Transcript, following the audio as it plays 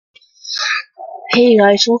Hey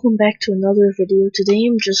guys, welcome back to another video. Today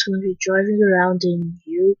I'm just gonna be driving around and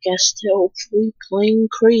you guessed it, hopefully playing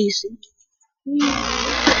crazy.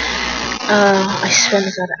 I spent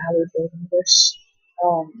about an hour building this.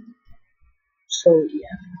 So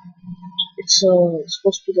yeah. It's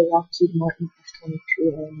supposed to be the Lockheed Martin F-22. I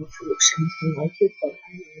don't know if it looks anything like it, but I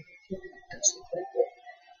really think it does look like it.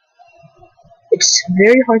 It's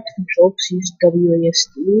very hard to control because you use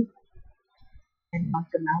WASD and not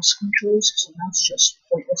the mouse controls, because the mouse is just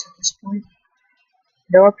pointless at this point.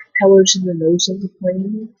 There are propellers in the nose of the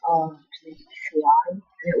plane to make it fly, and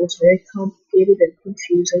it was very complicated and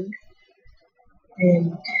confusing,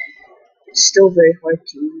 and it's still very hard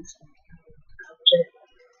to use.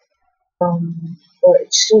 But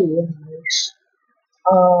it's still really nice.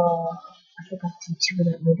 I forgot to teach you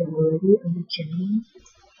that model already. Are you kidding me?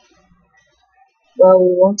 Well,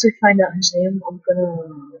 once I find out his name, I'm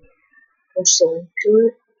gonna post a link to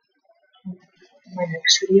it in my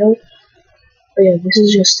next video. But yeah, this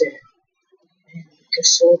is just it. And to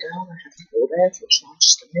slow down, I have to go there, which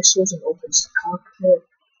launches the missiles and opens the cockpit.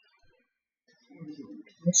 And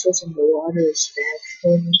missiles in the water is bad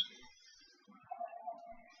for me.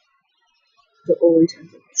 So always have a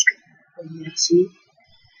piston. And see,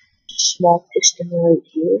 small piston right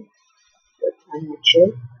here. But I'm not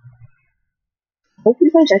sure. I hope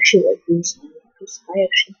you guys actually like these, because I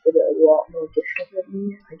actually did it a lot more different than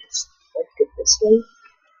me. I just liked it this way.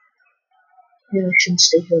 And I shouldn't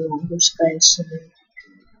stay here long. This guy is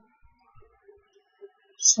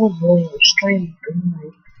so annoying. I'm just trying to bring my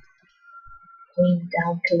plane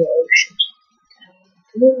down to the ocean. Down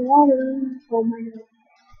to the water. Oh my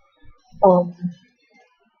god.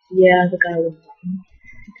 Yeah, the guy went down.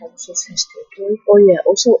 That was just his territory. Oh yeah,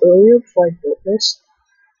 also earlier before I built this,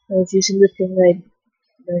 I was using the thing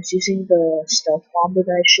I was using the stealth bomb that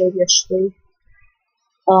I showed yesterday.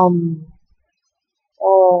 Oh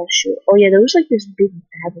shoot. Oh yeah, there was like this big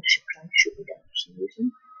battleship trying to shoot me down for some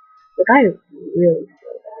reason. The guy really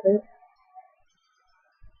failed at it.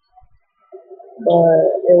 But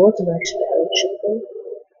it was a nice battleship though.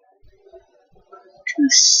 To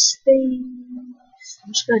space.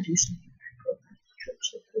 I'm just gonna do some trips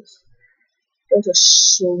like this. That was a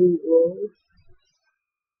sweet roll.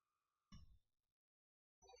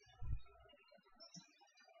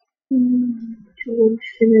 To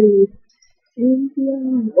infinity.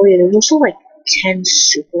 Oh yeah, there's also like 10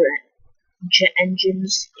 super jet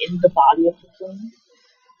engines in the body of the plane.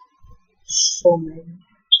 So many.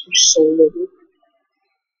 They're so little.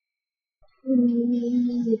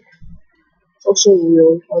 It's also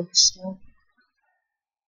really hard to stop.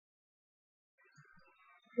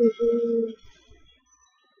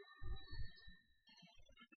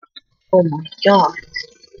 Oh my god.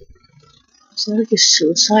 Is that like a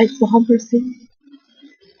suicide bomber thing?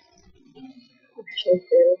 I'm so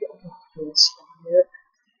good. I'm not gonna spawn it.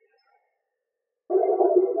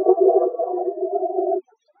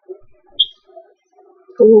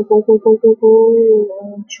 Go, go, go, go, go, go. I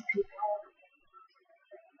want you people.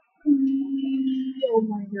 Oh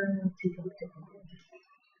my god.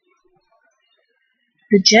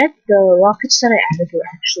 The rockets that I added were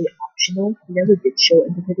actually optional. He never did show it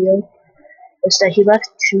in the video. It's that he left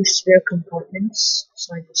 2 spare compartments,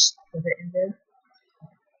 so I just put it in there.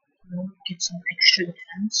 You know, get some extra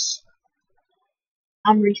defense.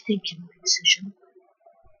 I'm rethinking my decision.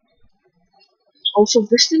 Also, if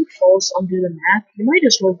this thing falls under the map, you might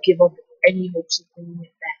as well give up any hopes of bringing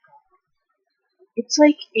it back up. It's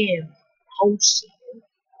like a house.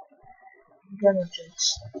 I'm gonna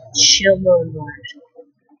just chill and relax.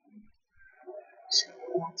 So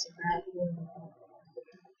lots of that.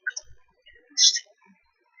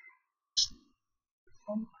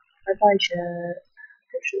 Bye bye, chat.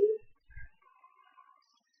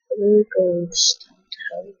 There goes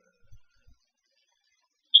down.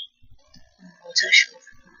 It's actually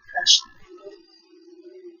fast.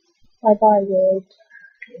 Bye bye, world.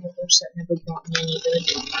 The universe that never brought me any good.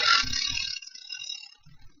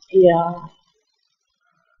 Yeah.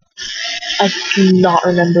 I do not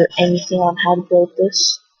remember anything on how to build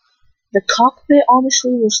this. The cockpit,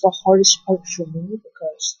 honestly, was the hardest part for me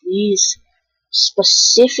because these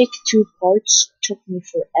specific 2 parts took me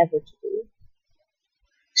forever to do.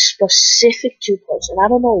 Specific 2 parts, and I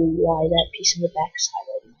don't know why that piece in the back is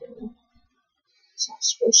highlighted. It's not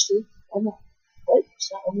supposed to. Oh no. What? Is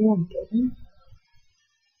that only one building?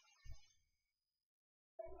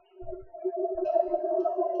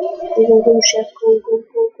 Go, go, go, chef, go, go,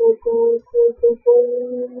 go, go, go, go, go, go.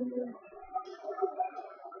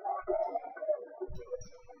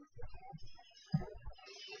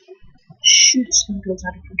 Shoot, this thing goes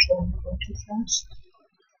out of control and going too fast.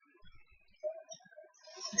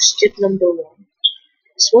 Skip number one.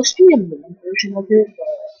 It's supposed to be a mini version of it,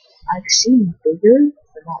 but I've seen bigger,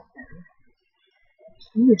 but not better.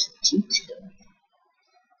 Here's a detail.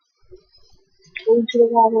 Go into the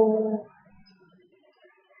water.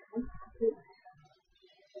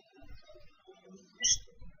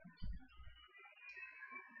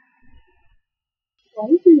 Why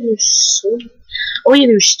are there so? Oh yeah,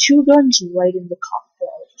 there's two guns right in the cockpit.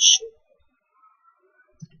 I'll just show you.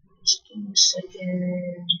 Just give me a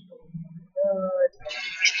second. Oh my god.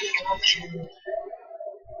 Just option.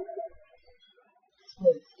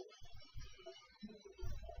 Flip.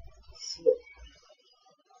 Flip.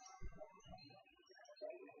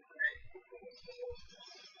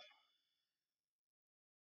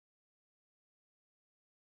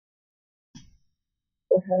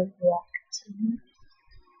 They have rockets in here.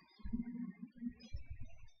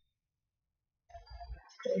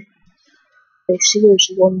 Okay. Okay, see there's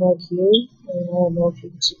one right here, and I don't know if you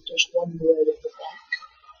can see there's one right at the back.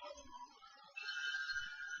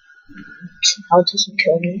 How it doesn't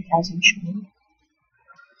kill me, as I'm showing.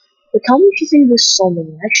 But tell me if you think this is something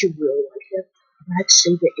I actually really like it. I had to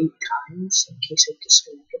save it 8 times in case I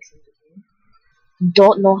disconnected from the game.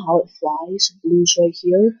 Don't know how it flies. Blue's right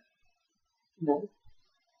here. No.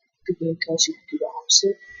 The game tells you to do the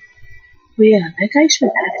opposite. But yeah, that guy's been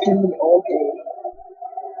after me all day.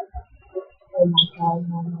 Oh my god,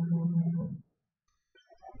 no, no, no, no, no.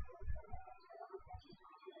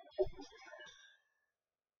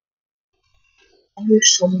 I hear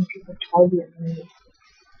so many people targeting me.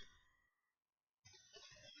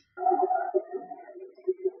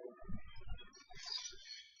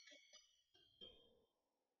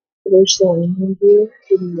 There's the landing gear,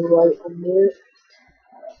 getting the right under it.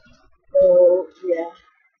 Oh, yeah.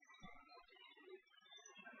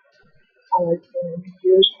 I like the landing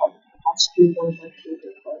gears. Has to be one of my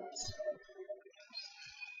favorite parts.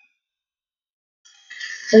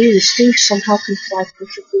 Tell you, this thing somehow can fly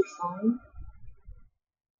perfectly fine.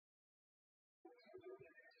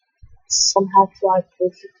 Somehow fly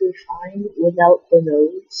perfectly fine without the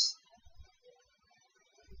nose.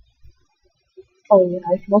 Oh yeah,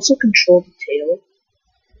 I can also control the tail.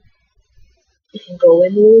 You can go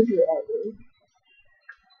inward or outward.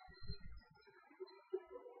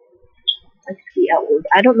 I can be outward.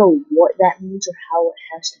 I don't know what that means or how it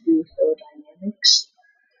has to do with aerodynamics,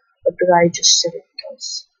 but the guy just said it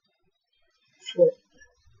does. Flip.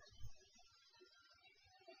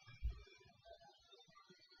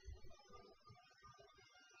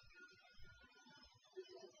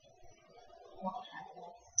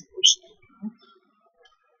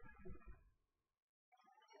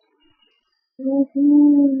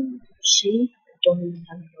 See? I don't even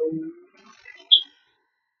have no nose.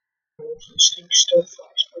 This thing still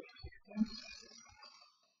flies like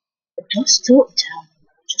it does tilt down.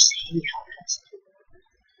 I just hate how it has to.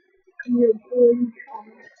 Come here, boy.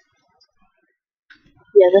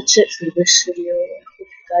 Yeah, that's it for this video. If you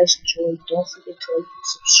guys enjoyed, don't forget to like and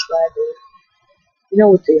subscribe. You know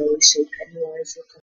what they always say, Pennywise.